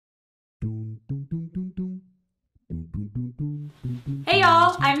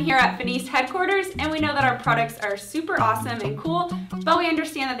Well, I'm here at FINIS headquarters, and we know that our products are super awesome and cool, but we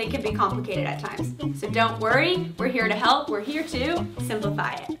understand that they can be complicated at times. So don't worry, we're here to help. We're here to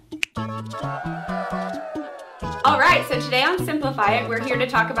simplify it. Alright, so today on Simplify It, we're here to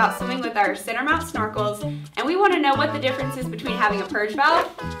talk about swimming with our center mount snorkels, and we want to know what the difference is between having a purge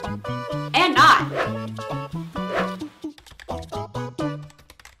valve and not.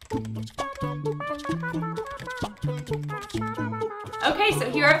 Okay, so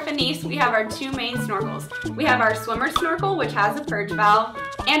here at FINIS, we have our two main snorkels. We have our swimmer snorkel, which has a purge valve,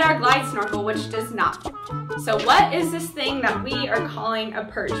 and our glide snorkel, which does not. So what is this thing that we are calling a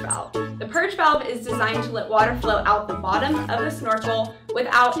purge valve? The purge valve is designed to let water flow out the bottom of the snorkel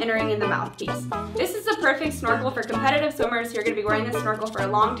without entering in the mouthpiece. This is a perfect snorkel for competitive swimmers who are going to be wearing this snorkel for a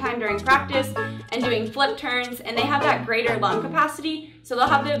long time during practice and doing flip turns, and they have that greater lung capacity, so they'll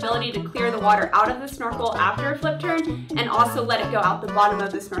have the ability to clear the water out of the snorkel after a flip turn and also let it go out the bottom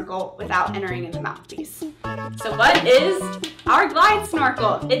of the snorkel without entering in the mouthpiece. So what is our glide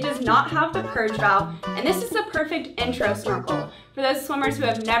snorkel? It does not have the purge valve, and this is the perfect intro snorkel. For those swimmers who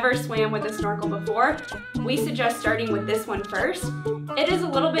have never swam with a snorkel before, we suggest starting with this one first. It is a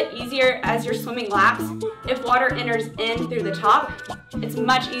little bit easier as you're swimming laps. If water enters in through the top, it's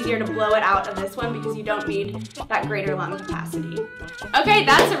much easier to blow it out of this one because you don't need that greater lung capacity. Okay,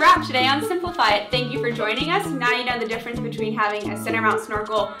 that's a wrap today on Simplify It. Thank you for joining us. Now you know the difference between having a center mount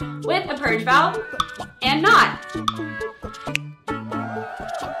snorkel with a purge valve and not.